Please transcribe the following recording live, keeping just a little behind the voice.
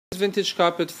Vintage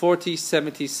Carpet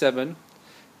 4077.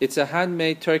 It's a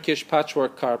handmade Turkish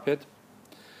patchwork carpet.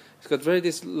 It's got very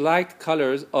these light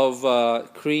colors of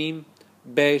cream,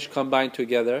 beige combined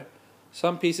together.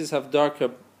 Some pieces have darker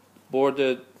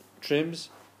bordered trims.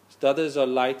 The others are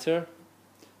lighter.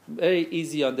 Very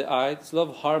easy on the eye. There's a lot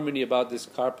of harmony about this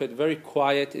carpet. Very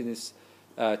quiet in its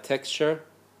texture.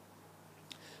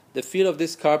 The feel of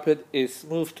this carpet is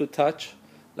smooth to touch,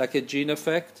 like a jean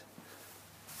effect.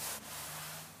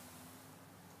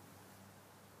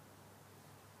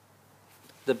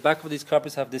 The back of these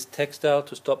carpets have this textile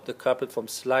to stop the carpet from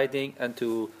sliding and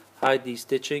to hide these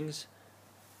stitchings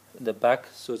in the back,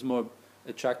 so it's more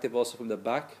attractive also from the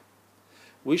back.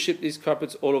 We ship these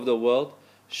carpets all over the world.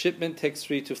 Shipment takes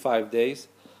 3 to 5 days.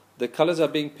 The colors are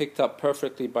being picked up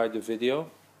perfectly by the video.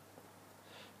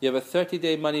 You have a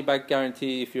 30-day money-back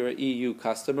guarantee if you're an EU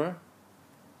customer.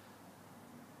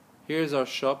 Here's our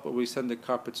shop where we send the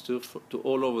carpets to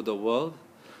all over the world.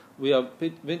 We are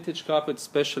vintage carpet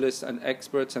specialists and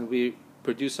experts, and we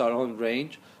produce our own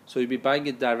range. So you'll be buying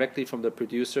it directly from the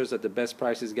producers at the best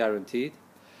prices guaranteed.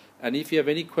 And if you have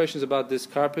any questions about this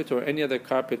carpet or any other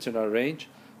carpets in our range,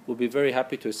 we'll be very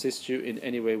happy to assist you in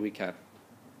any way we can.